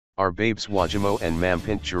Are Babes Wodumo and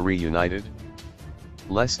Mampintsha reunited?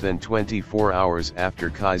 Less than 24 hours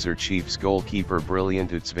after Kaizer Chiefs goalkeeper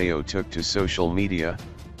Reunited took to social media,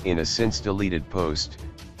 in a since-deleted post,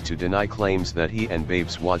 to deny claims that he and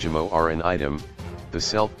Babes Wodumo are an item, the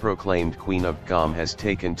self-proclaimed Queen of Calm has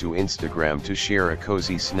taken to Instagram to share a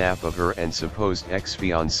cozy snap of her and supposed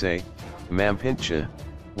ex-fiancé, Mampintsha,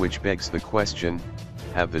 which begs the question,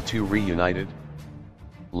 have the two reunited?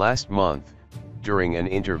 Last month, during an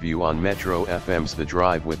interview on Metro FM's The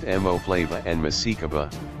Drive with Mo Flava and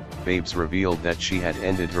Masechaba, Babes revealed that she had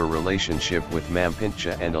ended her relationship with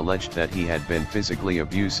Mampintsha and alleged that he had been physically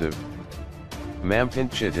abusive.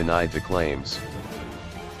 Mampintsha denied the claims.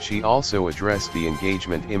 She also addressed the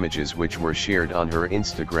engagement images which were shared on her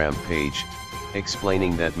Instagram page,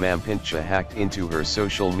 explaining that Mampintsha hacked into her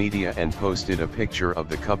social media and posted a picture of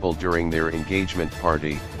the couple during their engagement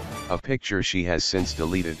party, a picture she has since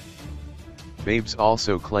deleted. Babes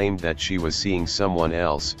also claimed that she was seeing someone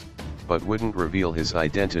else, but wouldn't reveal his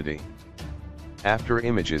identity. After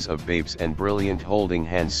images of Babes and Brilliant holding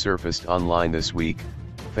hands surfaced online this week,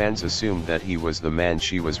 fans assumed that he was the man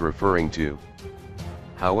she was referring to.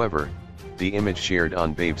 However, the image shared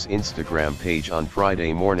on Babes' Instagram page on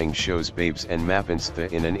Friday morning shows Babes and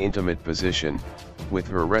Mampintsha in an intimate position, with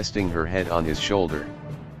her resting her head on his shoulder.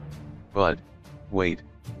 But, wait,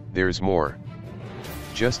 there's more.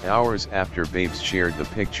 Just hours after Babes shared the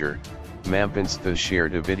picture, Mampintsha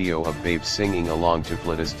shared a video of Babes singing along to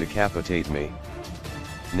Please Decapitate Me.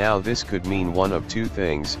 Now this could mean one of two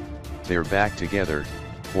things: they're back together,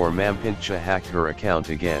 or Mampintsha hacked her account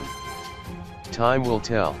again. Time will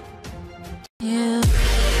tell.